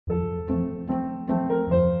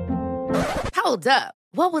Hold up.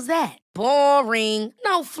 What was that? Boring.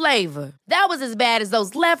 No flavor. That was as bad as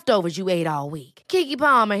those leftovers you ate all week. Keke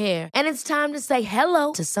Palmer here, and it's time to say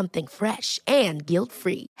hello to something fresh and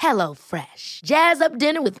guilt-free. Hello Fresh. Jazz up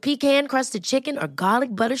dinner with pecan-crusted chicken or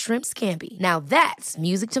garlic butter shrimp scampi. Now that's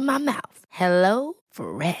music to my mouth. Hello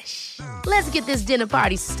Fresh. Let's get this dinner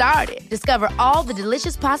party started. Discover all the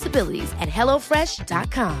delicious possibilities at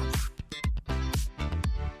hellofresh.com.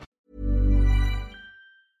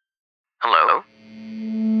 Hello?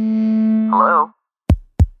 Hello?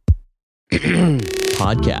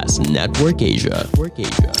 Podcast Network Asia.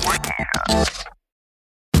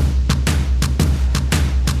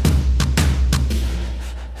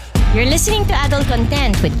 You're listening to Adult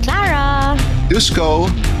Content with Clara. Dusko.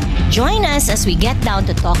 Join us as we get down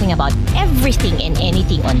to talking about everything and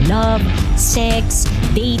anything on love, sex,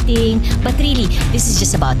 dating, but really, this is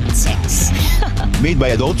just about sex. Made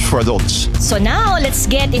by adults for adults. So now, let's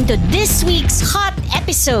get into this week's hot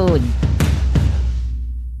episode.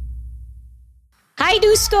 Hi,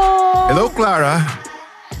 Dusko! Hello, Clara.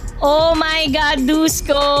 Oh my God,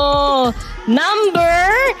 Dusko! Number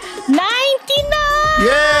 99!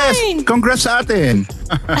 Yes! Congrats sa atin!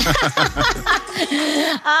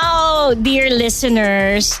 Oh, dear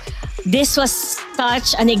listeners, this was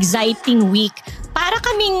such an exciting week. Para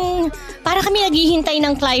kami naghihintay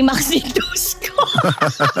ng climax ni Dusko.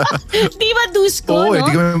 Di ba, Dusko? Oo, no?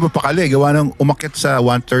 hindi kami mapakali. Gawa ng umakyat sa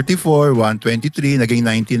 134, 123, naging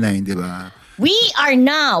 99, di ba? We are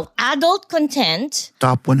now Adult Content.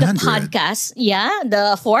 Top 100. The podcast,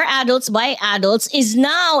 the For Adults by Adults is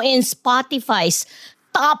now in Spotify's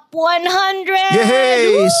Top 100!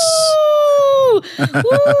 Yes! Woo!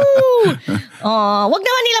 Woo! Wag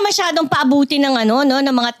naman nila masyadong paabuti ng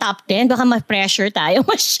ng mga top 10. Baka ma-pressure tayo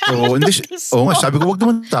masyado. Oo, sabi ko, wag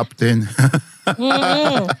naman top 10.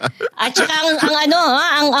 At saka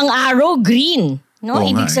ang arrow green. No, Oo,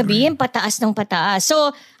 ibig nga, sabihin pataas ng pataas.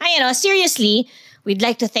 So, seriously, we'd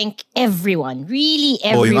like to thank everyone. Really,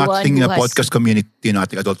 everyone. Yung ating podcast community, yung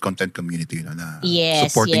ating adult content community na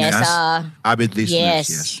supporting us. Avid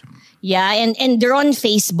listeners, yes. Yeah, and they're on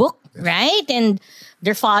Facebook, right? And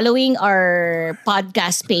they're following our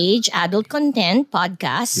podcast page, Adult Content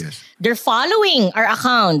Podcast. Yes. They're following our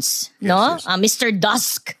accounts, no? Yes. Mr.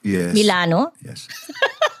 Dusk Yes. Milano. Yes.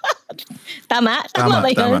 Tama ba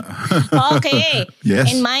yun? Okay. Yes.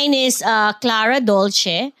 And mine is Clara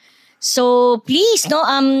Dolce. So please,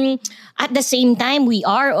 at the same time, we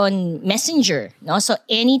are on Messenger. No? So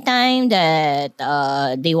anytime that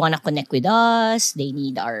they want to connect with us, they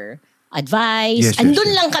need our advice,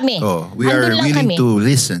 andun lang kami. We are willing to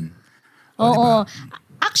listen. Oo.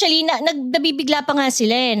 Actually, nabibigla pa nga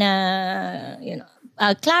sila na,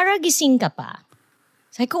 Clara, gising ka pa?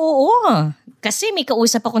 Sabi ko, oo. Kasi may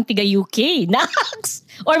kausap akong tiga UK.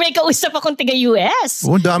 Or may kausap akong tiga US.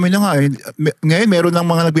 Oo, dami na nga. Ngayon, meron ng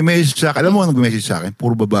mga nagme-message sa akin. Alam mo, nagme-message sa akin.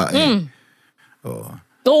 Puro babae.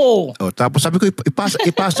 Oo. Tapos sabi ko,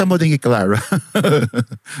 ipasa mo din kay Clara.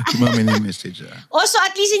 Yung mga mini-message. So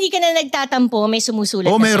at least hindi ka na nagtatampo. May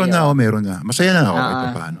sumusulat na meron sa'yo. Meron na. Masaya na ako.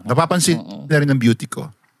 Paano. Napapansin na rin ng beauty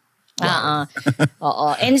ko.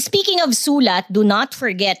 And speaking of sulat, do not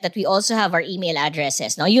forget that we also have our email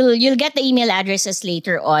addresses. Now, you'll get the email addresses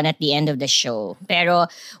later on at the end of the show. Pero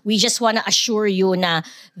we just want to assure you na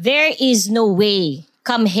there is no way,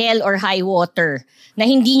 come hell or high water, na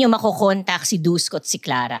hindi nyo makokontak si Dusko at si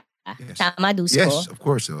Clara. Yes. Tama, Dusko? Yes, of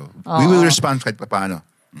course. We will respond kahit paano.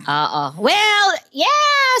 Well,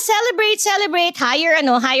 yeah, celebrate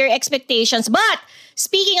higher expectations. But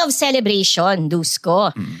speaking of celebration,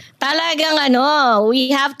 Dusko, talagang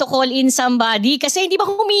we have to call in somebody kasi hindi ba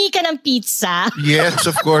humingi ka ng pizza? Yes,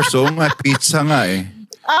 of course. Pizza nga eh.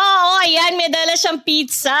 Ayan, may dala siyang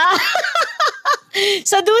pizza.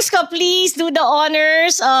 So Dusko, please do the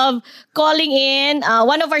honors of calling in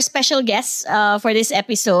one of our special guests for this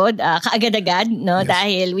episode, kaagad-agad, no? Yes.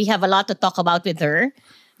 Dahil we have a lot to talk about with her.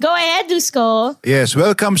 Go ahead, Dusko. Yes,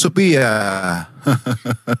 welcome, Sophia.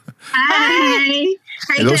 Hi.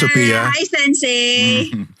 Hello, Sophia. Hi,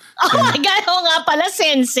 Sensei. Oh my God, nga pala,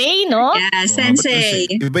 Sensei, no? Yeah,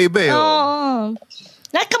 Sensei. Iba-iba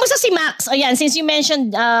Kamusta si Max? Yan, since you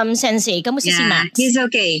mentioned Sensei, kamusta si Max? He's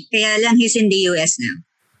okay. Kaya lang he's in the US now.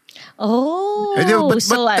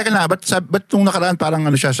 Teka na, ba't nung nakaraan parang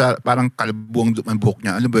parang kalbo ang buhok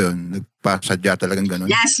niya? Ano ba yun? Nagpasadya talagang ganun?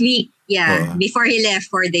 Last week, before he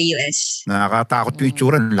left for the US. Nakakatakot yung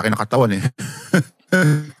itsura. Laki na katawan eh.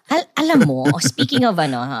 Alam mo, speaking of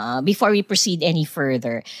before we proceed any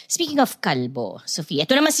further, speaking of kalbo, Sophia,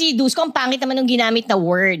 ito naman si Dusko, ang pangit naman ng ginamit na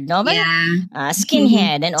word, no?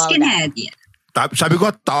 Skinhead and all Skinhead, that. yeah. Sabi ko,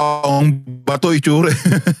 taong bato itsura.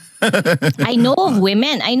 I know of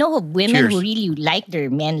women Cheers. who really like their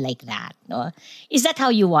men like that. No? Is that how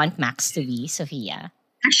you want Max to be, Sophia?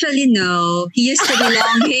 Actually, no. He used to be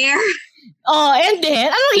long hair. Oh, and then,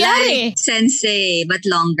 ano nangyari? Like sensei, but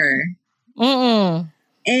longer. Mm-mm.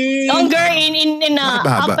 Eh, Longer in Bakit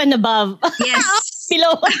mahaba? up and above. Yes.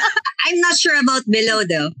 Below. I'm not sure about below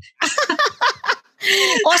though.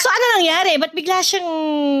 So ano nangyari? Ba't bigla siyang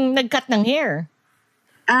nag-cut ng hair?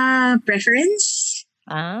 Preference?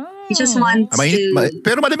 Ah. He just wants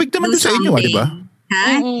Pero malamig naman do doon sa inyo, di ba? something.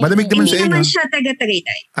 Ha? Malamig naman Hindi sa inyo. naman siya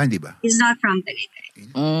taga-Tagaytay. Hindi ba? He's not from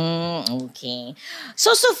Tagaytay. Okay.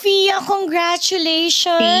 So, Sophia,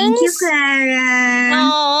 congratulations. Thank you, Clara.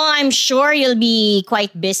 Oh, I'm sure you'll be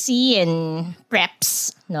quite busy in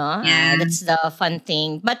preps, no? Yeah. That's the fun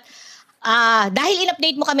thing. But dahil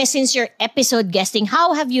in-update mo kami since your episode guesting,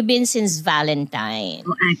 how have you been since Valentine?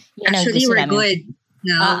 Oh, Yan ang actually, gusto we're namin. good.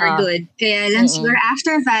 No, we're good. Kaya lang siguro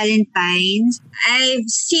after Valentine's, I've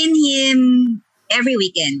seen him every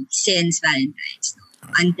weekend since Valentine's. No?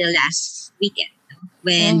 Until last weekend. No?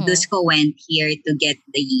 When Dusko went here to get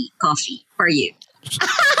the coffee for you.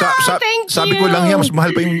 Thank Sabi you. ko lang yan, mas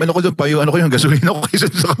mahal pa yung ano ko doon pa yung gasolina ko kaysa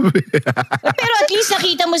sa kape. Pero at least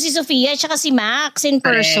nakita mo si Sophia at saka si Max in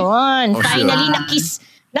person. Oh, Finally, sure.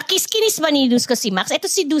 Nakiss-kinis ba ni Dusko si Max? Ito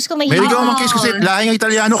si Dusko may May ligaw mang kiss kasi lahing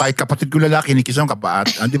Italiano, kahit kapatid ko lalaki, kinikisan ko kapaat.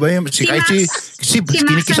 Di ba yun? Kahit si Max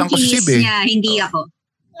kinikisan ang ko si kinis Sib eh. niya, hindi ako.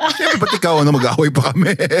 Siyempre, ba't ikaw, mag-away pa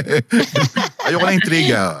kami? Ayoko na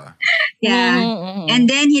intriga. Yeah. And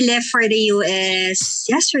then he left for the US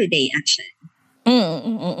yesterday, actually.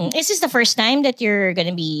 Is this the first time that you're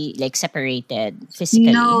gonna be like separated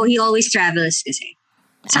physically? No, he always travels kasi.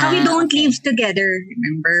 Saka we don't live together.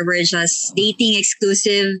 Remember, we're just dating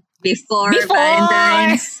exclusive before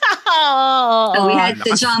Valentine's. So we had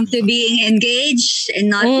to jump to being engaged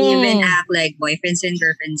and not even act like boyfriends and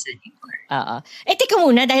girlfriends anymore. Teka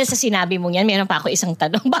muna, dahil sa sinabi mo yan, meron pa ako isang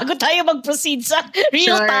tanong bago tayo mag-proceed sa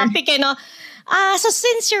real topic. No? So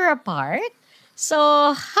since you're apart,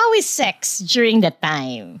 so how is sex during that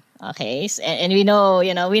time? Okay, and we know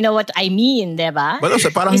what I mean, diba? But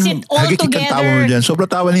also, parang is it all hagikik ang tawa mo together? dyan. Sobrang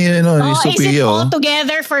tawa ni Sophia. Is it all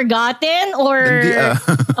together forgotten or Hindi,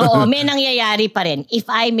 may nangyayari pa rin? If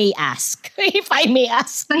I may ask.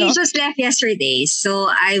 So he just left yesterday,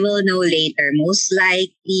 so I will know later. Most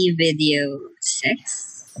likely video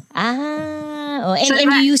sex.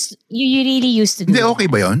 You really used to do Hindi, that. okay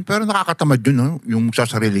ba yun? Pero nakakatamad yun, no? Yung sa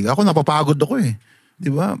sarili. Ako, napapagod ako eh. Di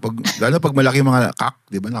ba? Lalo pag malaki mga kak,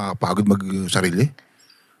 di ba? Nakakapagod mag-sarili.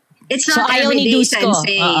 It's not ayaw every ni day, Dusko.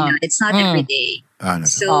 Sensei. No, it's not every day.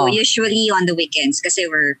 So usually on the weekends kasi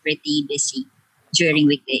we're pretty busy during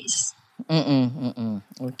weekdays.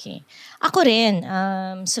 Okay. Ako rin,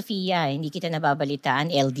 Sophia, hindi kita nababalitaan.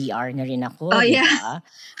 LDR na rin ako. Oh, diba? yeah.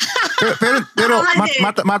 pero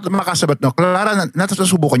makasabat, no? Clara,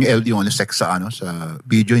 natasubukan yung LD on sex sa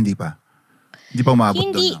video, hindi pa? Hindi pa umabot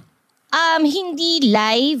doon, no? Hindi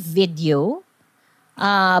live video,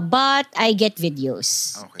 but I get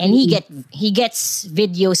videos. Okay. And he gets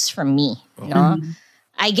videos from me. Okay. No?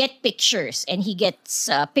 I get pictures and he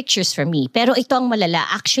gets pictures from me. Pero ito ang malala.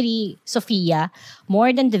 Actually, Sophia,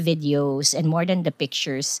 more than the videos and more than the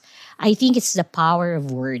pictures, I think it's the power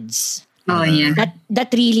of words. Oh, yeah.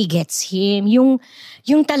 That really gets him. Yung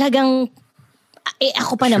talagang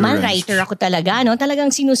ako pa naman, writer ako talaga, no?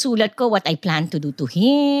 Talagang sinusulat ko what I plan to do to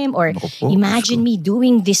him or imagine me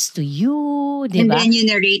doing this to you, di ba? And then you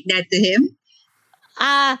narrate that to him?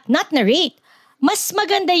 Not narrate. Mas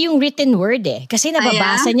maganda yung written word eh. Kasi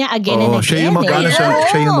nababasa niya again and again. Siya yung mag-ano,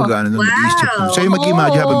 siya yung mag-ano, mag-isip. Siya yung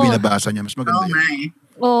mag-imagine habang binabasa niya. Mas maganda yun.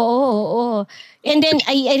 Oo. And then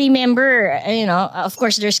I remember, of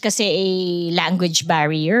course there's kasi a language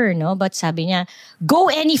barrier, no? But sabi niya, go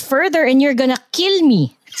any further and you're gonna kill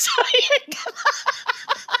me. Sure.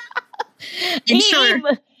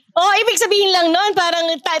 Ibig sabihin lang nun, parang,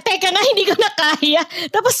 teka na, hindi ko na kaya.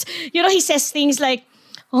 Tapos, he says things like,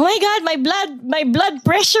 oh my God, my blood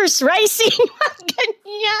pressure's rising.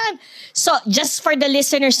 Ganyan. So, just for the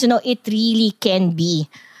listeners to know, it really can be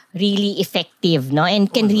really effective, no?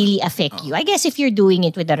 And can really affect you. I guess if you're doing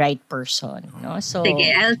it with the right person, no? So,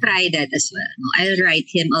 sige, I'll try that as well. I'll write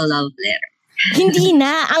him a love letter. Hindi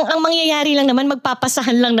na. Ang mangyayari lang naman,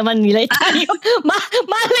 magpapasahan lang naman nila tayo.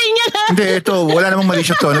 Malay niya na. Hindi, ito, wala namang mali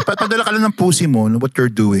siya to. Padala ka lang ng pussy mo, what you're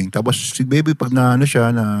doing. Tapos si baby, pag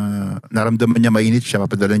naramdaman niya mainit siya,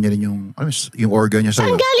 papadala niya rin yung organ niya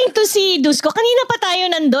sa'yo. Saan galing to si Dusko? Kanina pa tayo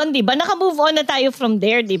nandun, di ba? Naka-move on na tayo from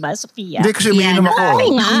there, di ba, Sophia? Hindi, kasi umiinom ako.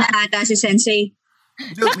 Ata si Sensei.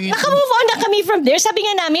 Naka-move on na kami from there. Sabi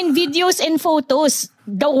nga namin, videos and photos.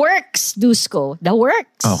 The works, Dusko. The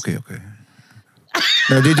works. Okay.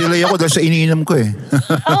 Nadidelay ako dahil sa iniinom ko eh.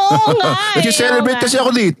 Oo nga. Nag-celebrate kasi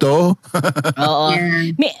ako dito. Oo.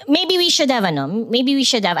 Yeah. Maybe we should have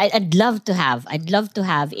I'd love to have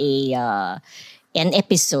an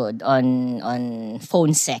episode on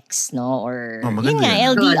phone sex, no? Or yun nga,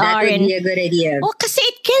 LDR. That would be a good idea. Oh, kasi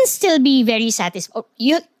it can still be very satisfying.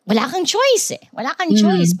 Wala kang choice eh. Wala kang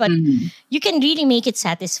choice, but you can really make it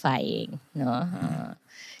satisfying, no?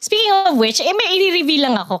 Speaking of which, may i-reveal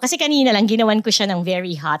lang ako kasi kanina lang ginawan ko siya ng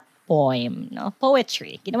very hot poem, no?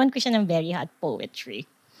 Poetry. Ginawan ko siya ng very hot poetry.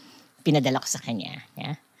 Pinadala ko sa kanya.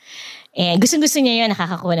 Yeah? And gusto niya yun,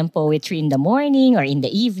 nakakakuha ng poetry in the morning or in the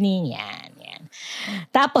evening. Yan.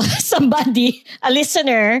 Tapos, somebody, a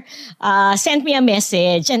listener, sent me a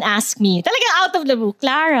message and asked me, talagang out of the blue,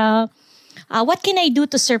 Clara, what can I do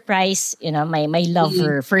to surprise, my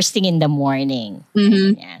lover first thing in the morning?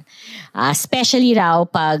 Yan. Especially raw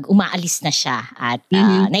pag umaalis na siya at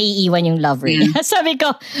naiiwan yung lover niya. Sabi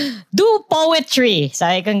ko, do poetry.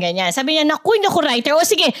 Sabi ko ganyan. Sabi niya, naku, writer. O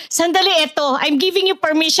sige, sandali ito. I'm giving you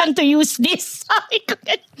permission to use this. Sabi ko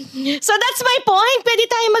so that's my point. Pwede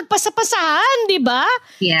tayo magpasapasahan, di ba?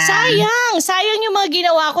 Yeah. Sayang yung mga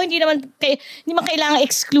ginawa ko. Hindi man kailangan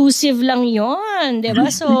exclusive lang yon, di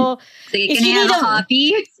ba? So, can I have a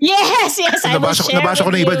copy? Yes, I will share nabasa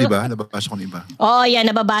ko na with iba, you. di ba? Nabasa ko na iba. Oh, yeah,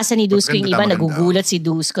 nababasa ni Dusko yung iba. Nagugulat si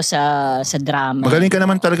Dusko sa drama. Magaling ka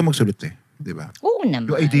naman talaga magsulat eh. Di ba? Oo naman.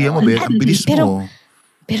 Yung idea mo, ang bilis mo.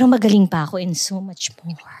 Pero magaling pa ako in so much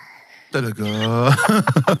more. Talaga.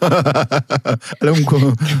 Alam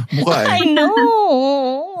ko, mukha eh. I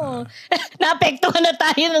know. Naapektuhan na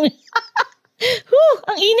tayo ng...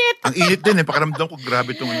 ang init. Ang init din eh. Pakiramdam ko,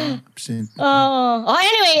 grabe itong absent.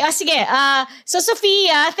 Anyway, sige. So,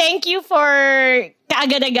 Sophia, thank you for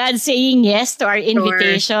kaagad-agad saying yes to our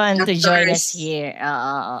invitation to join us here.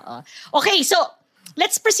 Okay, so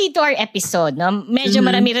let's proceed to our episode. No? Medyo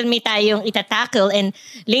marami tayong itatackle and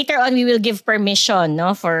later on we will give permission,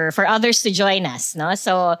 no, for others to join us. No?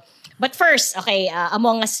 So, but first, okay,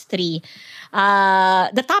 among us three,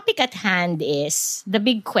 the topic at hand is the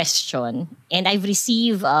big question, and I've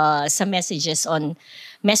received some messages on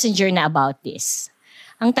Messenger na about this.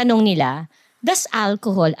 Ang tanong nila, does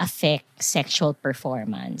alcohol affect sexual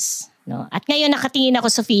performance? No? At ngayon nakatingin ako,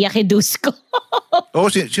 Sophia, kay Dusko.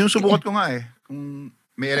 Sinusubukan ko nga eh. Kung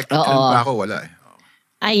may electric pa ako, wala eh.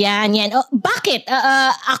 Ayan, yan. Bakit?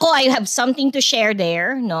 Ako, I have something to share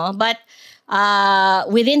there, no? But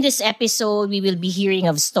within this episode, we will be hearing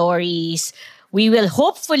of stories. We will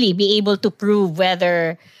hopefully be able to prove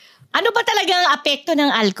whether ano ba talaga ang apekto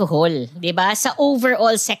ng alcohol, 'di ba? Sa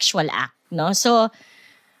overall sexual act, no? So,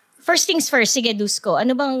 first things first, sige Dusko,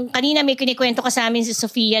 ano bang, kanina may kinikwento ka sa amin si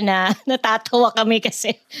Sophia na natatawa kami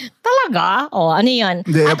kasi, talaga? Ano yun?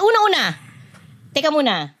 At una-una, teka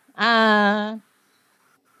muna,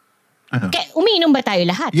 umiinom ba tayo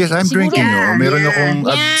lahat? Yes, I'm Siguro, drinking. Meron akong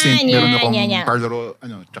absinthe, meron akong yan. Carlo,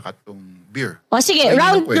 tsaka itong beer. Sige,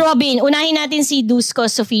 round robin. Unahin natin si Dusko,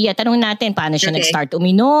 Sophia. Tanong natin paano siya nag-start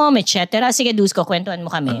uminom, etc. Sige, Dusko, kwentuhan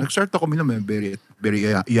mo kami. Nag-start ako uminom very, very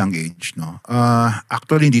young age. No?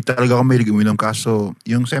 Actually, hindi talaga ako mahilig uminom. Kaso,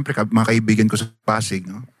 yung siyempre, mga kaibigan ko sa Pasig,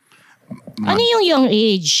 no? Ano yung young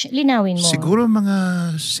age? Linawin mo. Siguro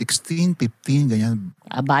mga 16, 15, ganyan.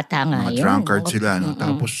 Bata nga mga yun. Mga drunkard sila. No?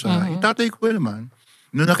 Tapos, itatay ko naman.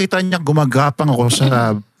 Nung nakita niya gumagapang ako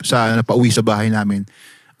sa pauwi sa bahay namin,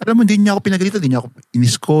 alam mo, hindi niya ako pinagalitan, hindi niya ako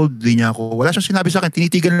in-scold, hindi niya ako, wala siyang sinabi sa akin,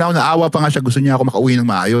 tinitigan na ako, naawa pa nga siya, gusto niya ako makauwi ng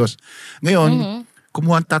maayos. Ngayon,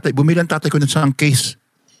 bumili ang tatay ko ng isang case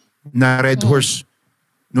na Red Horse.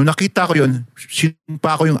 Nung nakita ko yun,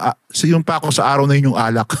 sinumpa ko sa araw na yun yung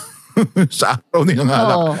alak. Sa araw na yun yung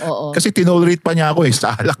alak. Kasi tinolerate pa niya ako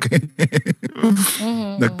sa alak.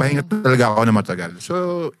 Nagpahinga talaga ako na matagal. So,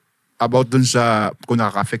 about dun sa, kung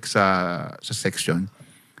nakaka-affect sa section,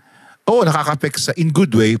 nakaka-affect sa in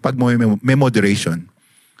good way pag may moderation.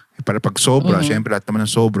 Para pag sobra, syempre lahat naman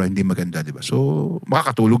ng sobra, hindi maganda, di ba? So,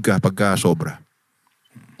 makakatulog ka pagka sobra.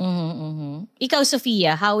 Ikaw,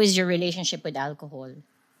 Sophia, how is your relationship with alcohol?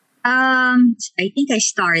 I think I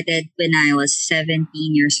started when I was 17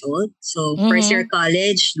 years old. So, first year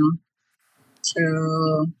college, no? So,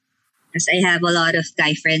 because I have a lot of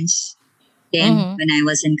guy friends then when I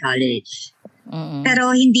was in college.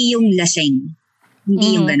 Pero hindi yung lasing.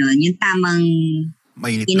 Hindi yung ganon. Yung tamang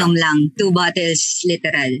mainit inom lang. 2 bottles,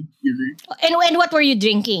 literal. Diba? And what were you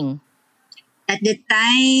drinking? At the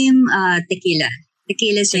time, tequila.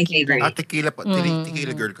 Tequila is my favorite. Tequila pa.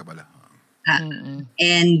 Tequila girl ka pala.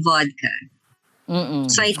 And vodka.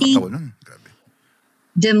 So I think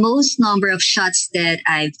the most number of shots that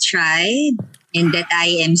I've tried and that I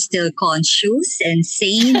am still conscious and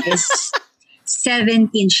sane is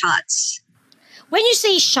 17 shots. When you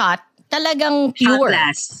say shot, talagang pure. Shot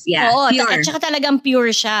glass. Yeah, Oo, pure. at saka talagang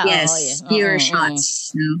pure siya. Yes, pure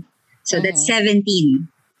shots. No? So that's 17.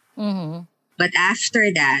 Mm-hmm. But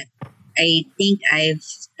after that, I think I've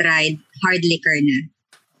tried hard liquor na.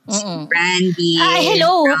 So brandy.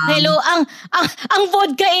 Hello. Ang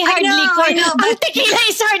vodka ay hard liquor. I know, ang tequila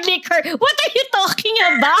is hard liquor. What are you talking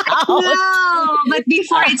about? No, but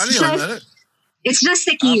before it's just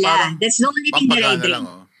tequila. That's the only thing that I drink.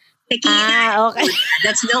 Tequila. Okay.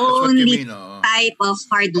 That's the only type of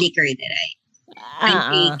hard liquor that I'm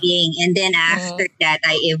taking. And then after that,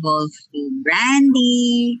 I evolved to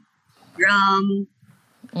brandy, rum.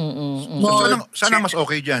 Sana mas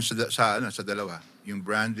okay dyan sa dalawa. Yung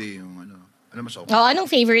brandy, yung ano mas okay. Anong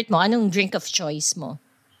favorite mo? Anong drink of choice mo?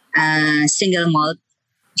 Single malt,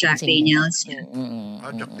 Jack Daniels. Jack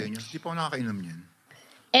Daniels. Di pa ako nakakainom yan.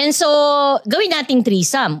 And so, gawin nating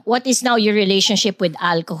threesome. What is now your relationship with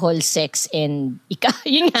alcohol, sex, and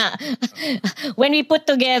yun nga. When we put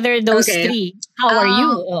together those three, how are you?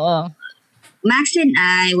 Max and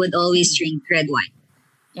I would always drink red wine.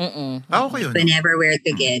 Okay yun. Whenever we're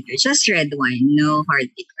together. Just red wine, no hard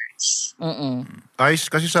liquors. Ayos,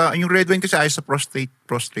 kasi yung red wine kasi ayos sa prostate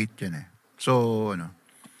yan eh. So,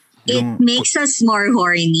 It makes us more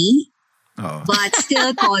horny, but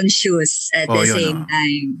still conscious at the same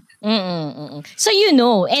time. So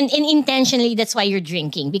and intentionally that's why you're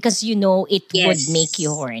drinking because you know it would make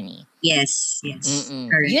you horny. Yes.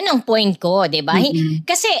 Correct. Yun ang point ko, di ba?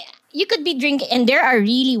 Kasi you could be drinking and there are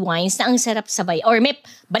really wines na ang sarap sabay or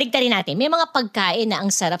balik rin natin, may mga pagkain na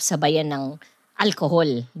ang sarap sabayan ng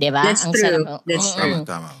alcohol, di ba? That's ang true. Sarap, That's true.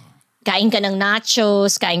 Tama. Kain ka ng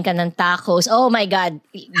nachos, kain ka ng tacos. Oh my God,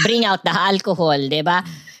 bring out the alcohol, di ba?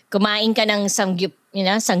 Kumain ka ng sangyup,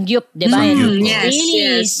 di ba?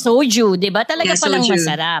 Yes. Soju, di ba? Talaga palang soju.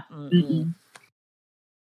 masarap.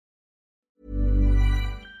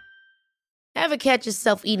 Ever catch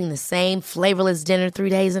yourself eating the same flavorless dinner 3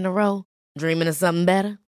 days in a row? Dreaming of something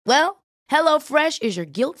better? Well, HelloFresh is your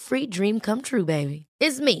guilt-free dream come true, baby.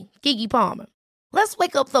 It's me, Keke Palmer. Let's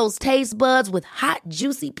wake up those taste buds with hot,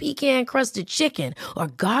 juicy pecan-crusted chicken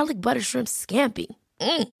or garlic butter shrimp scampi.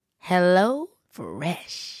 Hello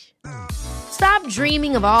Fresh. Stop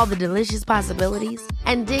dreaming of all the delicious possibilities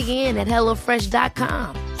and dig in at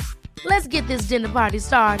HelloFresh.com. Let's get this dinner party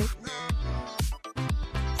started.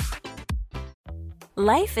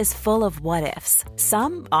 Life is full of what-ifs.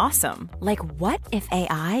 Some awesome, like what if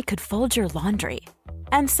AI could fold your laundry?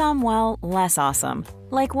 And some, well, less awesome.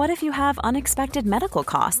 Like what if you have unexpected medical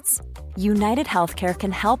costs? United Healthcare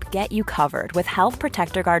can help get you covered with Health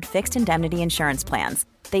Protector Guard fixed indemnity insurance plans.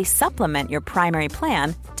 They supplement your primary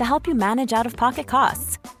plan to help you manage out-of-pocket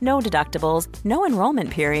costs. No deductibles, no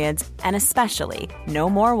enrollment periods, and especially no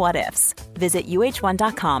more what-ifs. Visit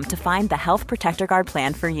uh1.com to find the Health Protector Guard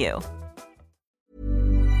plan for you.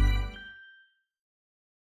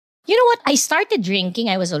 You know what? I started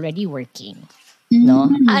drinking. I was already working.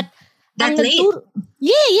 No? At That late?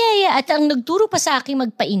 Yeah. At ang nagturo pa sa akin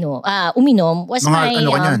uminom was my...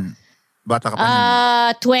 Ano ka niyan? Bata ka pa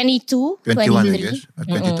niyan? 22, 21, 23. I guess.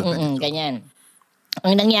 22. Ganyan.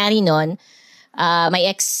 Ang nangyari nun,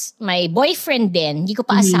 my boyfriend din, hindi ko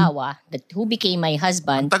pa asawa, who became my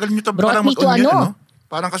husband, Tagal nyo brought me to ano?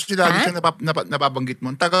 Parang kasi lagi siyang napabanggit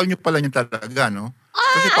mo. Tagal nyo pala yung talaga, no?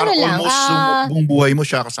 Kasi parang almost buong buhay mo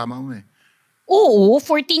siya kasama mo eh. Oo,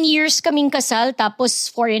 14 years kaming kasal, tapos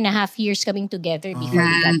 4.5 years kaming together before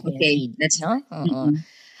we got married. That's no?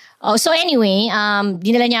 So anyway,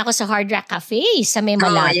 dinala niya ako sa Hard Rock Cafe sa May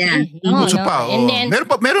Malate. And then,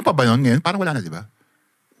 meron pa ba yun ngayon? Parang wala na, di ba?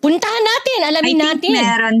 Puntahan natin, alamin natin.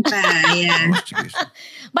 Meron pa, yeah.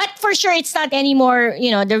 But for sure, it's not anymore,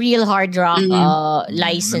 the real Hard Rock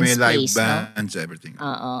license place. May live bands, everything.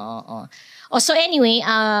 So anyway,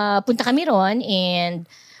 punta kami ron and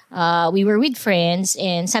we were with friends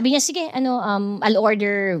and sabi niya, sige, I'll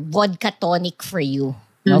order vodka tonic for you.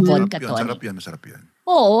 Vodka tonic. Masarap yan.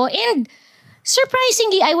 Oo, and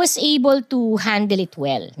surprisingly, I was able to handle it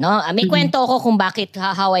well. No? May kwento ako kung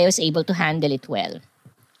how I was able to handle it well.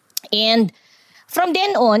 And from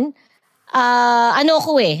then on, I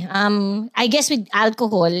guess with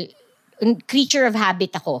alcohol, creature of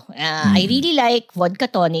habit ako. I really like vodka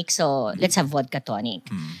tonic, so let's have vodka tonic.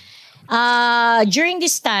 During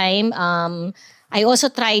this time, I also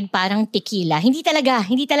tried parang tequila. Hindi talaga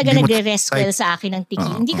nagre-rest well sa akin ng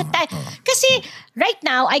tequila. Hindi ko kasi right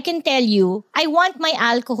now, I can tell you, I want my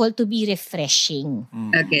alcohol to be refreshing.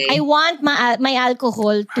 Okay. I want my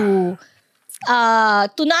alcohol to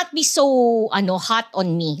not be so hot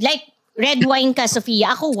on me. Like red wine ka,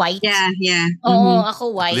 Sofia. Ako white. Yeah. Oo,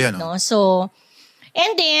 ako white, no? So,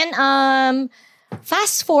 and then,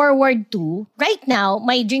 fast forward to, right now,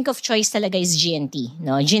 my drink of choice talaga is GNT,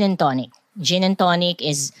 no? Gin and tonic. Gin and tonic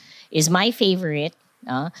is my favorite.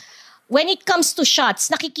 When it comes to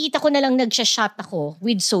shots, nakikita ko na lang nagsha-shot ako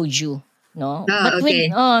with soju. No? But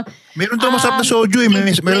okay. Meron daw masarap na soju eh.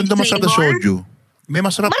 Meron daw masarap na soju. May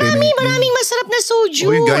masarap Maraming masarap na soju.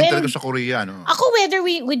 Uy, galing talaga sa Korea, no? Ako whether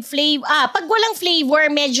with flavor, pag walang flavor,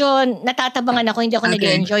 medyo natatabangan ako, hindi ako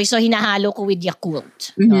nag-enjoy. So, hinahalo ko with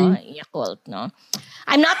Yakult. No? Yakult, no?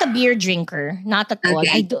 I'm not a beer drinker. Not at all.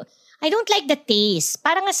 I don't like the taste.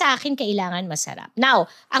 Parang nga sa akin, kailangan masarap. Now,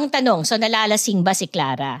 ang tanong, so nalalasing ba si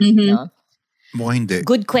Clara? No? Mukhang hindi.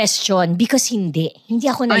 Good question. Because hindi. Hindi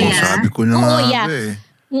ako nalasing. Sabi ko na nga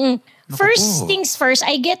First things first,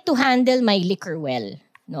 I get to handle my liquor well.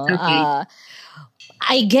 No? Okay.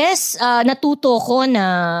 I guess, natuto ko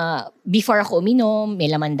na before ako uminom,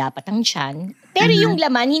 may laman dapat ang tiyan. Pero yung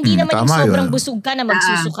laman, hindi naman yung sobrang busog ka na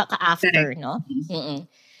magsusuka ka after. No?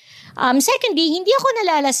 Secondly, hindi ako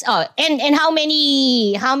and how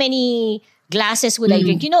many glasses would I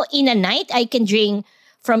drink? You know, in a night, I can drink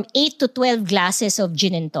from 8 to 12 glasses of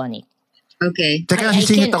gin and tonic. Okay. Teka,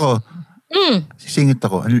 sisingit ako. Sisingit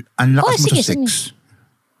ako. Ang lakas mo sa sex.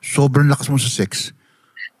 Sobrang lakas mo sa sex.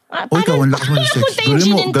 Ikaw, ang lakas mo sa sex.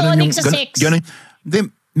 Gin and tonic sa sex.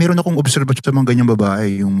 Meron akong observation sa mga ganyang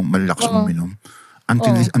babae, yung malakas mong minom.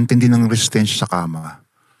 Ang tindi ng resistensya sa kama.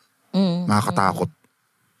 Nakakatakot.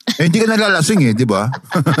 Hindi ka nalalasing di ba?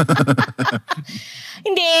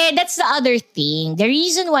 Hindi, that's the other thing. The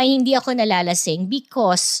reason why hindi ako nalalasing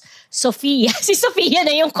because si Sofia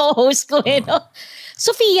na yung co-host ko no?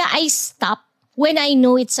 Sofia, I stop when I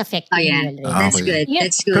know it's affecting me already. That's good. Yeah.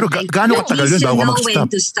 That's good. Pero gaano katagal yun bago ka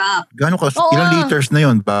mag-stop? Ilang liters na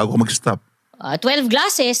yun bago mag-stop? 12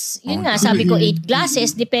 glasses. Yun nga, sabi ko 8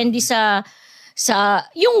 glasses. Depende sa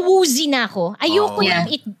yung woozy na ako. Ayoko nang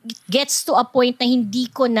it gets to a point na hindi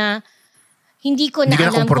ko na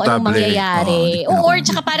alam kung anong mangyayari. Or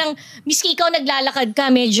tsaka parang, miski ikaw naglalakad ka,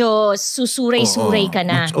 medyo susuray-suray ka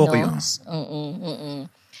na. Okay. No?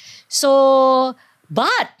 So,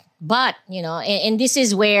 but, you know, and this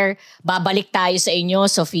is where babalik tayo sa inyo,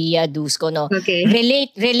 Sofia Dusko, no? Okay.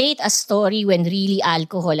 Relate a story when really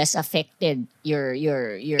alcohol has affected your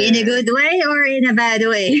in a good way or in a bad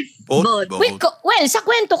way? Both. Well, sa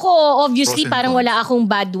kwento ko, obviously, Pros and parang cons. wala akong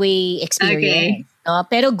bad way experience. Okay. No?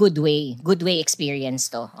 Pero good way experience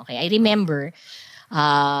to. Okay, I remember,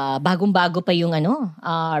 bagong-bago pa yung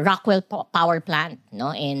Rockwell Power Plant,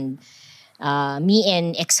 no? And me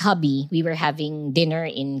and ex-hubby, we were having dinner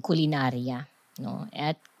in Culinaria, no?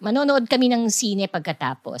 At manonood kami ng sine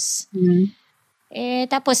pagkatapos.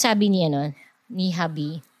 Tapos sabi niya, ni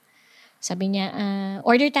hubby, sabi niya,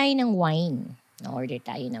 order tayo ng wine. No, order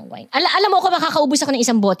tayo ng wine. Alam mo ko, makakaubos ako ng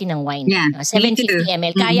isang bote ng wine. Yeah, 750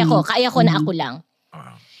 ml. Kaya ko na ako lang.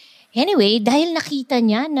 Anyway, dahil nakita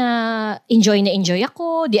niya na enjoy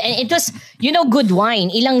ako. And it was, good wine.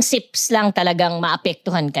 Ilang sips lang talagang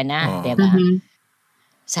maapektuhan ka na. Diba?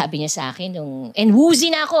 Sabi niya sa akin, and woozy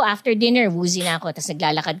na ako after dinner. Tapos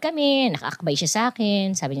naglalakad kami, nakaakbay siya sa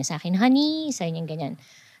akin. Sabi niya sa akin, honey, sabi niya ganyan,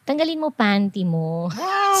 tanggalin mo panty mo.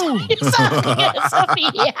 Sabi niya,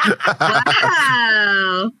 Sofia.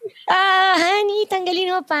 Wow! Honey,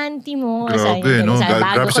 tanggalin mo panty mo. Grabe, no?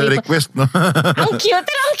 Grabe sa request, no? Ang cute,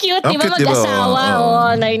 di ba? Cute,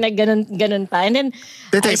 Mag-asawa. Ganun pa. And then,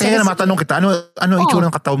 Teka na, matanong kita. Ano itsura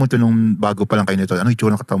ng katawan mo ito nung bago pa lang kayo nito? Ano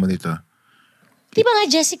itsura ng katawan mo dito? Di ba nga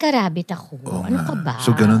Jessica Rabbit ako? Ano ka ba?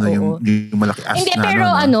 So, ganun na yung malaki as hindi, na. pero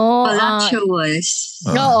Voluptuous.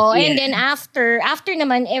 Oo, and then after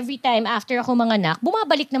naman, every time after ako manganak,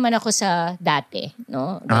 bumabalik naman ako sa dati.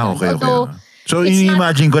 No? Okay. Although, so,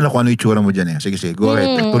 ini-imagine ko na kung ano itsura mo dyan. Sige, go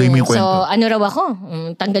ahead. Tuloy mo yung kwento. So, ano raw ako?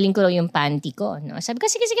 Tanggalin ko raw yung panty ko. No? Sabi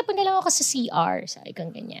ko, sige, punta lang ako sa CR. Sabi ko,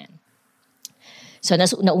 ganyan. So,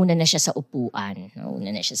 nauna na siya sa upuan.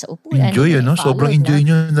 Enjoy, Sobrang enjoy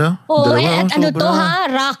niyo, no? At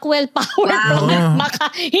Rockwell Power Plant.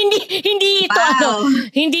 Hindi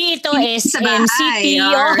ito SM City.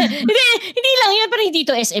 Hindi lang yun, pero hindi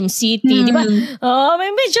ito SM City. Di ba?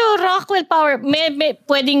 Medyo Rockwell Power. May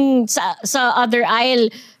pwedeng sa other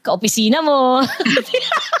aisle, ka-opisina mo.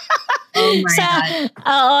 Oh my God.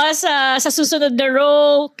 Sa susunod na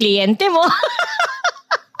row, kliyente mo.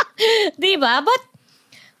 Di ba? But,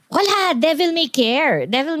 wala, devil may care.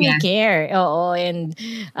 Oo, and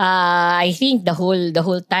I think the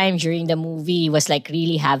whole time during the movie was like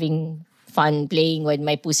really having fun playing with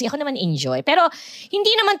my pussy. Ako naman enjoy. Pero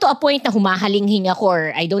hindi naman to a point na humahalinghin ako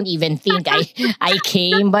or I don't even think I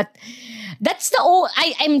came. But That's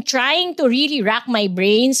I'm trying to really rack my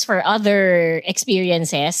brains for other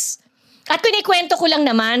experiences. At kunikwento ko lang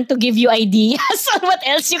naman to give you ideas on what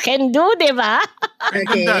else you can do, di ba?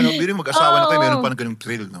 Okay. Ganda, no? Biro mag-asawa na kayo, meron pa ng ganung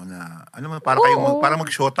thrill, no? Na, para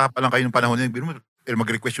mag-shota pa lang kayo ng panahon na yun. Biro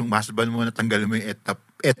mag-request yung husband mo na tanggalin mo yung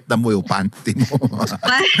etna mo, yung panty mo.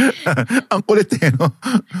 Ang kulit no?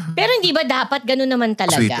 Pero hindi ba dapat ganun naman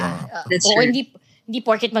talaga? Sweet, That's true. Hindi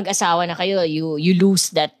porket mag-asawa na kayo, you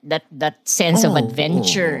lose that sense of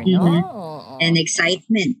adventure, no? Mm-hmm. And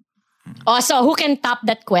excitement. So who can top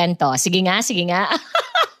that kwento? Sige nga.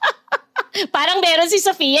 Parang meron si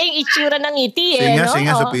Sofia yung itsura ng ngiti no? Sige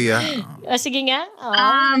nga, Sofia. Sige nga.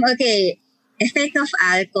 Okay. Effect of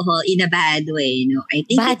alcohol in a bad way, no? I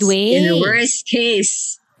think in the worst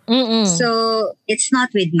case. Mm-mm. So, it's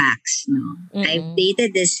not with Max, no? Mm-mm. I've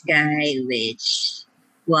dated this guy which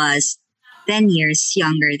was 10 years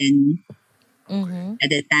younger than me at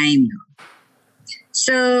the time, no?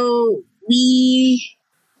 So, we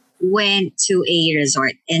went to a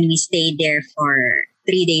resort and we stayed there for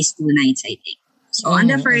 3 days, 2 nights, I think. So on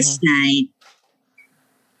the first night,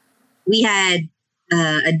 we had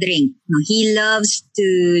a drink. No, he loves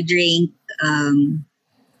to drink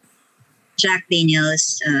Jack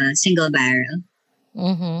Daniel's single barrel.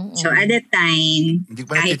 So at that time,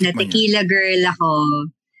 kahit na tequila girl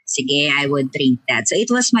ako, sige, I would drink that. So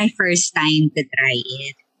it was my first time to try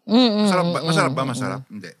it. Masarap ba? Masarap?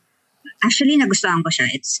 Hindi. Actually, nagustuhan ko siya.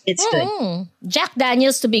 It's good. Jack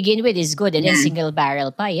Daniels to begin with is good and then single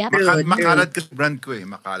barrel pa. Yeah. Makalat ka brand ko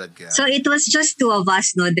makalat ka. So it was just 2 of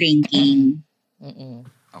us drinking.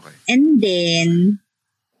 Okay. And then,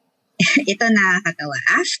 ito nakakatawa.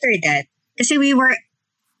 After that, kasi we were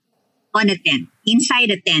on a tent.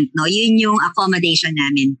 Inside a tent, no? Yun yung accommodation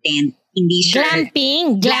namin, tent. Hindi siya...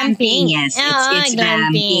 Glamping, yes. It's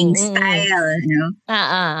glamping style, no?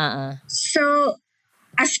 So,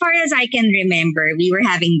 as far as I can remember, we were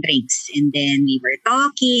having drinks and then we were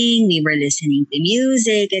talking, we were listening to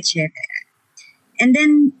music, etc. And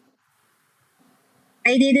then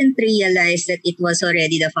I didn't realize that it was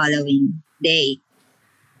already the following day.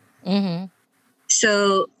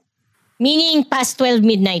 So, meaning past 12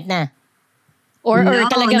 midnight na? Or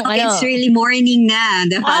talagang it's really morning na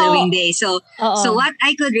the following day. So what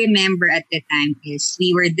I could remember at the time is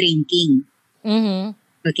we were drinking.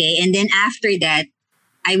 Okay, and then after that,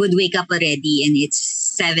 I would wake up already and it's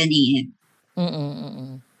 7 a.m.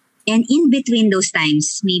 And in between those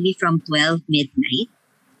times, maybe from 12 midnight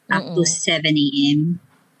up to 7 a.m.,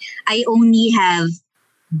 I only have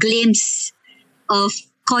glimpse of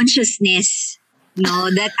consciousness,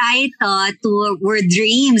 that I thought were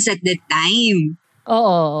dreams at the time.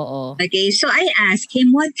 Okay, so I asked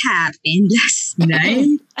him what happened last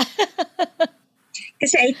night.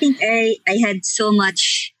 Kasi I think I had so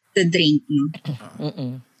much to drink, no?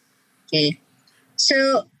 Okay.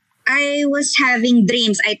 So, I was having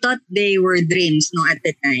dreams. I thought they were dreams, no, at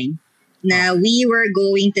the time. Na we were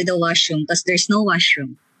going to the washroom because there's no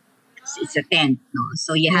washroom. It's a tent, no?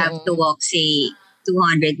 So, you have to walk, say,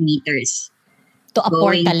 200 meters. To a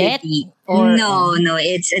portalet? No,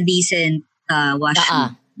 it's a decent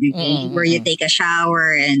washroom. Okay? Where you take a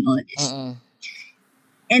shower and all this.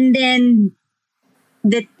 And then,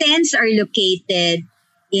 the tents are located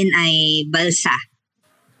in a balsa.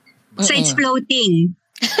 So, it's floating.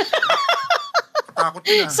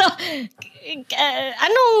 So,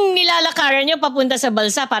 anong nilalakaran nyo papunta sa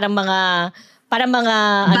balsa? Para mga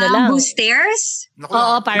ano lang? Bamboo stairs?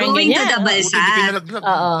 Oo, parang going ganyan. To the balsa.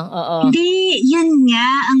 Oo. Hindi, yan nga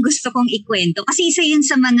ang gusto kong ikwento. Kasi isa yun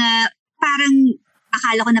sa mga parang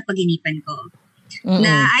akala ko na paginipan ko.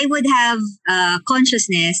 Na I would have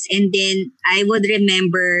consciousness and then I would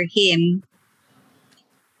remember him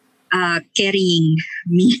carrying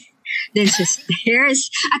me then sa stairs.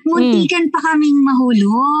 At muntikan pa kaming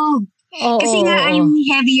mahulog. Kasi nga, I'm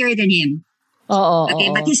heavier than him. Okay,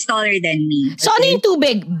 but he's taller than me. So, ano yung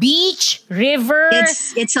tubig? Beach? River?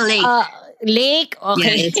 It's a lake. Lake? Okay.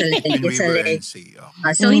 Yeah, it's a lake. It's a lake.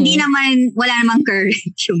 So, hindi naman, wala namang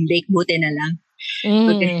current yung lake. Buti na lang.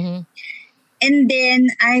 Okay. And then,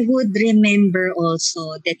 I would remember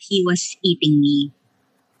also that he was eating me.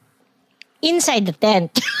 Inside the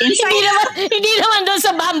tent. hindi naman doon sa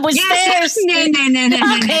bamboo stairs. No.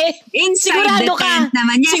 Okay. Inside Sigurado the tent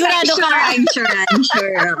naman. Yes, Sigurado ka. I'm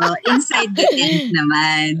sure. Inside the tent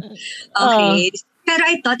naman. Okay. Pero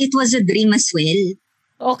I thought it was a dream as well.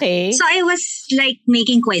 Okay. So I was like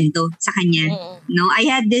making kwento sa kanya. No, I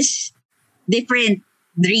had this different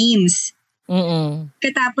dreams.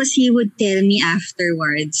 Katapos he would tell me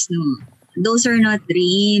afterwards, no, those are not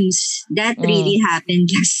dreams. That really happened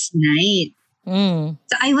last night.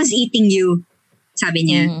 So I was eating you, sabi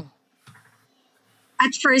niya.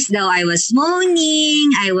 At first daw, I was moaning,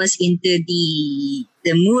 I was into the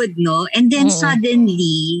mood, no? And then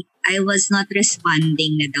suddenly, I was not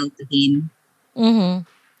responding na daw to him.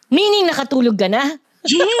 Meaning nakatulog ka na?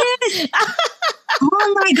 Yes! Oh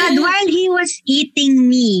my God, while he was eating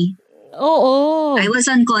me. Oo. I was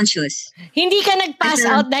unconscious. Hindi ka nag-pass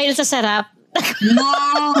out dahil sa sarap? No.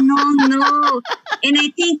 And I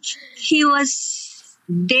think he was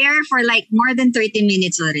there for like more than 30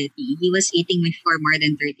 minutes already. He was eating me for more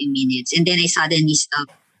than 30 minutes. And then I suddenly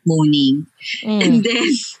stopped moaning. And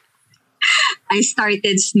then I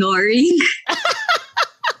started snoring.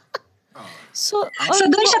 So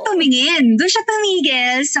doon siya tumingin. Doon siya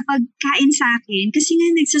tumigil sa pagkain sa akin kasi nga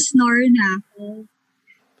nagsasnore na ako.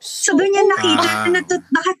 So doon niya nakita na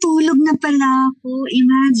nakatulog na pala ako.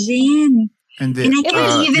 Imagine. And I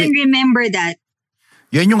can't even remember that.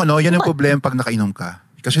 Yan yung problema pag nakainom ka.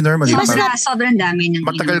 Kasi normally, sobrang dami ng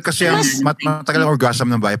matagal kasi matagal ang orgasm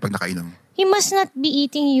ng bahay pag nakainom. He must not be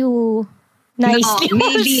eating you nicely. No,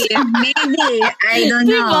 maybe. I don't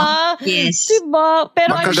know. Yes. Diba?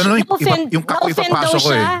 Pero yung kako ipapasok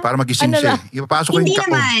ko para magising siya. Ipapasok ko yung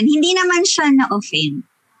kako. Hindi naman siya na-offend.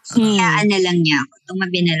 Kayaan na lang niya ako.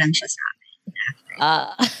 Tumabi na lang siya sa akin.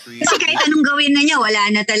 Kasi kahit anong gawin na niya, wala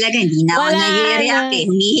na talaga. Hindi na ako nag-react eh.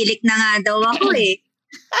 Humihilik na nga daw ako eh.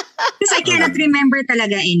 Because I cannot remember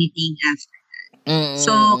talaga anything after that.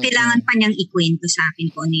 So, kailangan pa niyang ikwento sa akin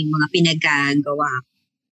kung ano yung mga pinagkagawa ko.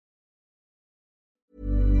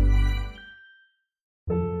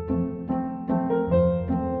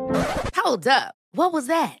 Hold up. What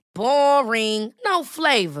was that? Boring. No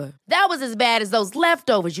flavor. That was as bad as those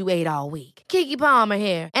leftovers you ate all week. Keke Palmer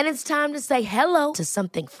here, and it's time to say hello to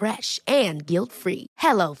something fresh and guilt-free.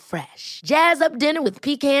 Hello Fresh. Jazz up dinner with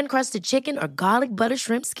pecan-crusted chicken or garlic butter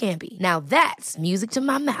shrimp scampi. Now that's music to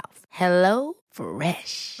my mouth. Hello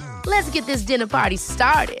Fresh. Let's get this dinner party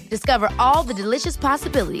started. Discover all the delicious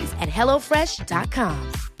possibilities at hellofresh.com.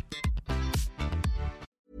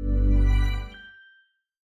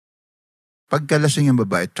 Pagka lasing yung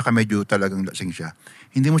babae, tsaka medyo talagang lasing siya,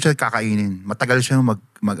 hindi mo siya kakainin. Matagal siya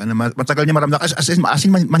matagal niya maramdaman.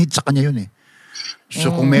 Asin manhid sa kanya yun eh.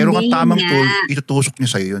 So kung meron kang tamang tool, itutusok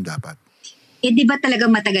niya sa'yo yun dapat. Eh di ba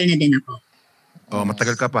talagang matagal na din ako?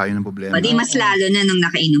 Matagal ka pa, yun ang problema. O di mas lalo na nung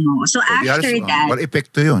nakainom ako. So after that, wala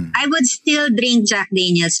epekto yun. I would still drink Jack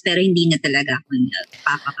Daniels pero hindi na talaga ako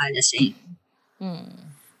nagpapakalasing.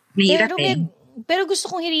 Mahirap Pero gusto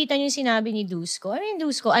kong hiritan yung sinabi ni Dusko. I mean,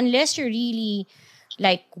 Dusko, unless you're really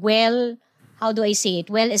like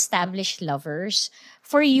well-established lovers,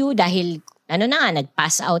 for you, dahil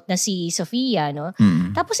nag-pass out na si Sofia, no?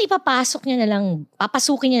 Tapos papasukin niya na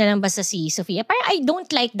lang basta si Sofia. Parang I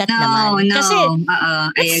don't like that naman. Kasi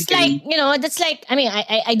it's like, that's like, I mean,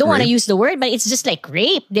 I don't want to use the word, but it's just like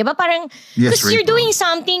rape. Diba? Parang, because you're doing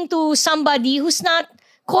something to somebody who's not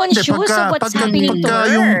conscious of what's happening to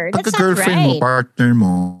her. That's not girlfriend right. mo, partner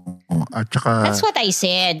mo, at saka... That's what I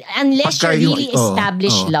said. Unless you're really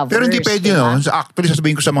established lovers. Pero hindi pwede, diba? Actually,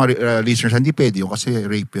 sasabihin ko sa mga listeners, hindi pwede yun kasi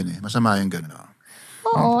rape yun eh. Masama yung gano'n.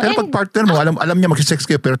 Pero pag partner mo, alam niya mag-sex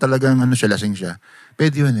kayo, pero talagang siya, lasing siya.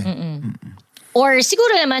 Pwede yun eh. Or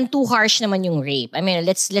siguro naman, too harsh naman yung rape. I mean,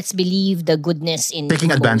 let's believe the goodness in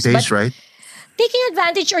taking advantage, right? Taking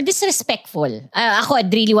advantage or disrespectful. Ako, I'd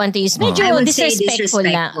really want to use medyo disrespectful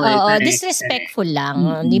lang. Disrespectful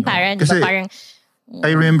lang. Hindi parang,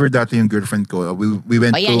 I remember dati yung girlfriend ko. We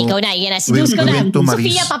went to... ikaw na. Yan na. Seduce ko na.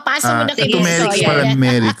 Sofia, papasa mo na kayo.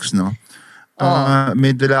 Merix, no?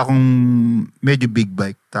 May dala akong medyo big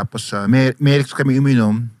bike. Tapos, Merix kami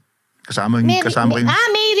uminom. Kasama ko yung...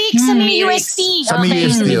 Merix sa may UST. Sa may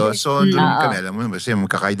UST, So, doon kami, alam mo, kasi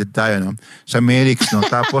magkakaedad tayo, no? Sa Merix, no?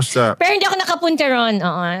 Tapos... pero hindi ako nakapunta ron.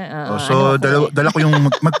 So, dala ko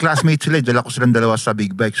yung... Mag-classmate sila. Dala ko silang dalawa sa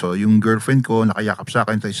big bike. So, yung girlfriend ko, nakayakap sa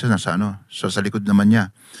akin. Tapos, sa likod naman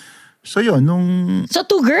niya. So, yun, So,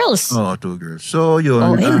 2 girls? Oo, 2 girls. So,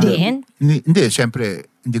 yun. And then? Hindi,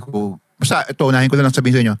 syempre, hindi ko... Basta, ito, unahin ko lang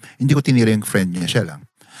sabihin sa inyo, hindi ko tinira yung friend niya, siya lang.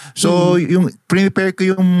 So, yung prepare ko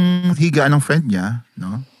yung higaan ng friend niya,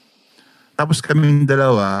 no? Tapos kaming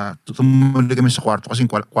dalawa, tumuli kami sa kwarto kasi yung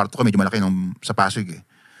kwarto ko medyo malaki nung sa Pasig eh.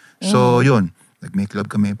 So, yun, nag-make love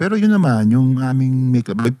kami. Pero yun naman, yung aming make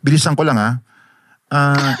love, bilisan ko lang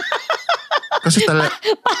kasi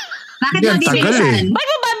bakit mo bilisan?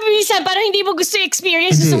 Bakit mo bilisan? Parang hindi mo gusto yung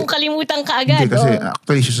experience, gusto mong kalimutan ka agad. Hindi, kasi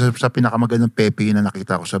actually sa pinakamagandang Pepe na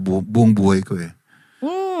nakita ko sa buong buhay ko eh.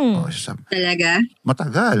 Talaga?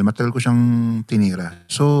 Matagal ko siyang tinira.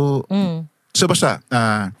 So basta,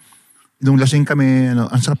 nung lasing kami,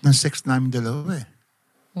 ang sarap ng sex namin dalawa eh.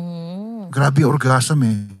 grabe orgasm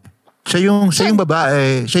eh. Siya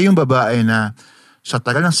yung babae na sa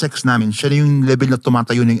tagal ng sex namin, siya yung level na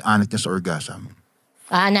tumatayo ng anit niya sa orgasm.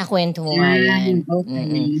 Nakwento mo nga yan.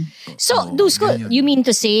 Okay. So, Dusko, you mean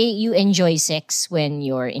to say you enjoy sex when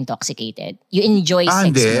you're intoxicated? You enjoy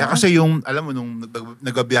sex hindi. more? Kasi yung, alam mo, nung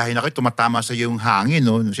nagbabiyahe na kayo, tumatama sa yung hangin,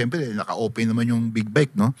 no? Siyempre, naka-open naman yung big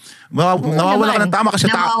bike, no? Nawawala ka ng tama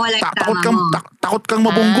kasi takot kang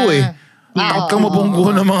mabunggo eh. Takot kang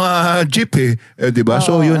mabunggo ng mga jeep eh. Diba?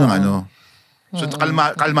 So, yun ang ano. So,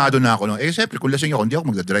 kalmado na ako. No? Siyempre, kung lasing ako, hindi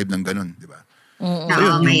ako magdadrive ng ganun. Diba? So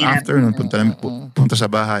yun, yung after nun, punta sa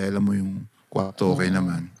bahay, alam mo yung kwarto, okay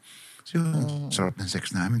naman. So yun, sarap ng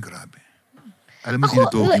sex namin, grabe. Alam mo,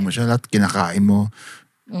 tinutuki mo siya, lahat kinakain mo.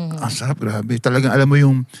 Ang sarap, grabe. Talagang alam mo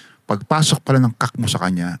yung pagpasok pala ng kak mo sa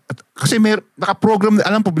kanya. At, kasi naka-program,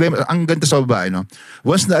 alam problema, ang ganda sa babae, no?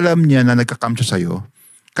 Once na alam niya na nagka-come siya sa'yo,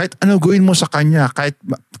 kahit ano gawin mo sa kanya, kahit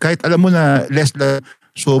alam mo na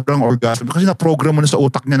sobrang orgasm, kasi na-program mo na sa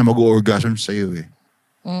utak niya na mag-orgasm sa'yo eh.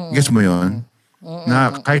 Guess mo yun? Na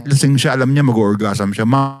kahit lasing siya, alam niya mag-orgasm siya.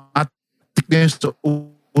 Matik na yun sa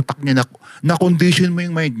utak niya na condition mo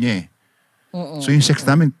yung mind niya eh. So yung sex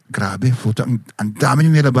namin, grabe, puta, ang dami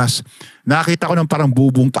yung nilabas. Nakakita ko ng parang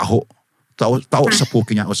bubong taho sa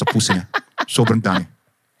puki niya o sa pusi niya. Sobrang dami.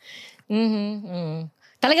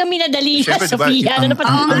 Talagang minadali niya, Siyempre, Sofia. diba,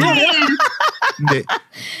 hindi.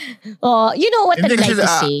 You know what I'd like to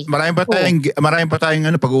say? Marami pa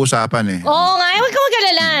tayong pag-uusapan eh. Oo nga, huwag ka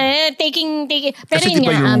mag-alala eh. Taking. Pero kasi di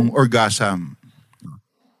ba yung orgasm?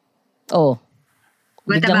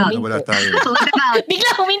 What about? Wala tayo. What about?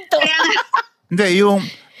 Bigla huminto. Hindi,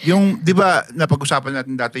 yung di ba, napag-usapan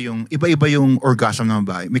natin dati yung iba-iba yung orgasm ng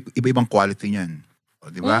babae. May iba-ibang quality niyan.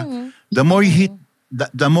 O, di ba? The more you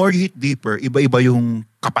hit deeper, iba-iba yung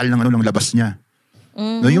kapal ng labas niya.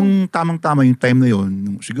 No, yung tamang-tama yung time na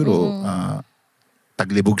yun, siguro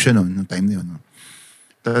taglibog siya noon, yung time na yun. No?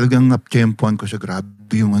 Talagang napchempuan ko siya,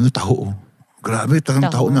 grabe yung taho. Grabe,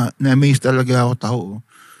 talagang taho na-amaze talaga ako, taho.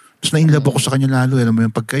 Tapos na-inlove ako sa kanya lalo. Alam mo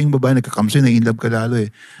yung pagka yung babae nagkakamsi, na-inlove ka lalo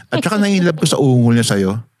eh. At saka na-inlove ko sa ungol niya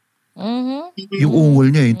sa'yo. Yung ungol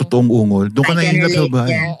niya, yung totoong ungol. Doon ka na-inlove sa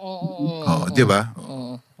babae. Oo, di ba?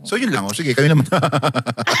 So yun lang. Sige, kayo naman.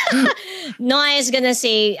 No, I was gonna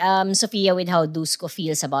say, Sofia, with how Dusko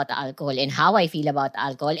feels about alcohol and how I feel about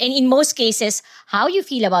alcohol. And in most cases, how you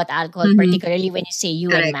feel about alcohol, particularly when you say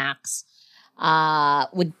you and Max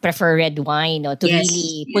would prefer red wine to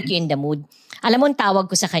really put you in the mood. Alam mo, ang tawag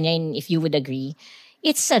ko sa kanya, if you would agree,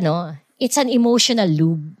 it's an emotional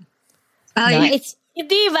lube. It's,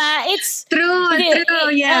 di ba? It's true,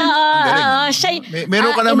 yeah.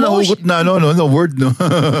 Meron ka naman nahugot na word, no?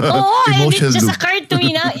 And it just occurred to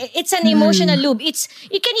me na it's an emotional lube. It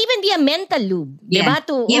can even be a mental lube, di ba?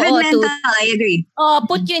 Even mental, I agree.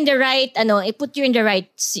 Put you in the right, put you in the right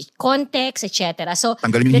context, etc. So,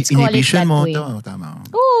 tanggalin yung inhibition mo. Tama.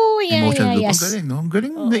 Yeah, emotional lube. yes. Ang galing, no? Ang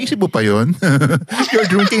galing. Naisip mo pa yun? You're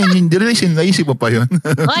drinking and hindi naisip mo pa yun?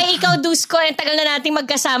 Ikaw, Dusko, ang tagal na nating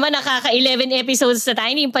magkasama, nakaka-11 episodes na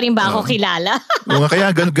tayo, hindi pa rin ba ako kilala?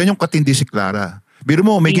 Kaya ganyong katindi si Clara. Biro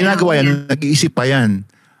mo, may ginagawa yan, nag-iisip pa yan.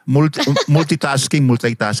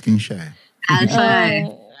 Multitasking siya eh. Alpha.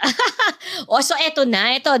 So eto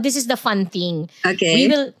na. This is the fun thing. Okay.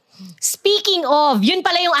 Speaking of, yun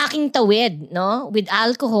pala yung aking tawid, no? With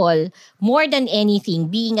alcohol, more than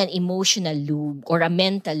anything, being an emotional lube or a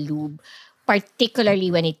mental lube,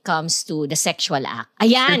 particularly when it comes to the sexual act.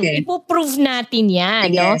 Ayan, ipoprove natin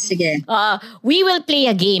yan, no? Sige. We will play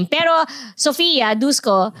a game. Pero, Sofia,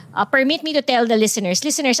 Dusko, permit me to tell the listeners,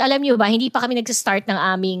 alam niyo ba, hindi pa kami nag-start ng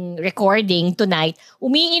aming recording tonight.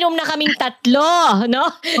 Umiinom na kaming tatlo, no?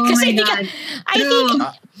 Kasi I think,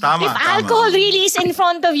 if alcohol really is in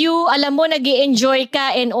front of you, alam mo, nag-i-enjoy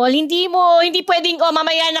ka and all, hindi pwedeng,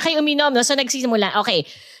 mamaya na kayo uminom, no? So, nagsisimula. Okay.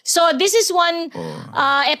 So, this is one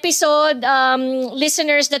episode,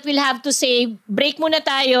 listeners, that will have to say, break muna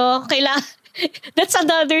tayo. That's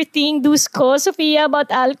another thing, Dusko, Sofia, about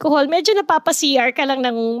alcohol. Medyo napapa-CR ka lang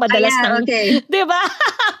ng madalas diba?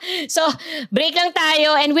 So, break lang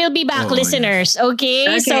tayo and we'll be back, listeners. Okay?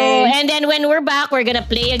 So, and then when we're back, we're gonna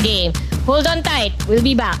play a game. Hold on tight. We'll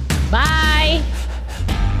be back. Bye!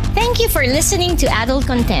 Thank you for listening to Adult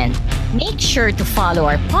Content. Make sure to follow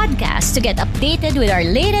our podcast to get updated with our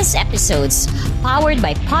latest episodes, powered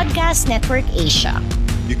by Podcast Network Asia.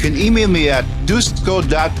 You can email me at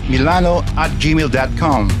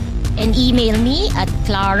dusko.milano@gmail.com and email me at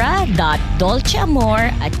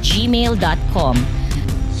clara.dolceamor@gmail.com.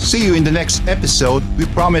 See you in the next episode. We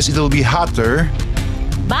promise it'll be hotter.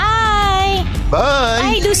 Bye!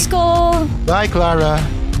 Bye! Bye, Dusko! Bye, Clara!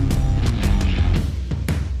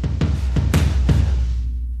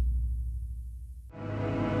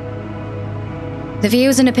 The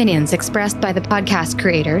views and opinions expressed by the podcast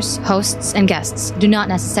creators, hosts, and guests do not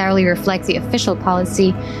necessarily reflect the official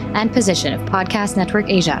policy and position of Podcast Network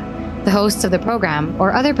Asia, the hosts of the program,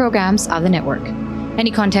 or other programs of the network.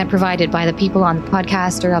 Any content provided by the people on the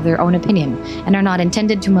podcast are of their own opinion and are not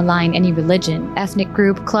intended to malign any religion, ethnic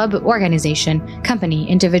group, club, organization, company,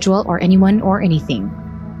 individual, or anyone or anything.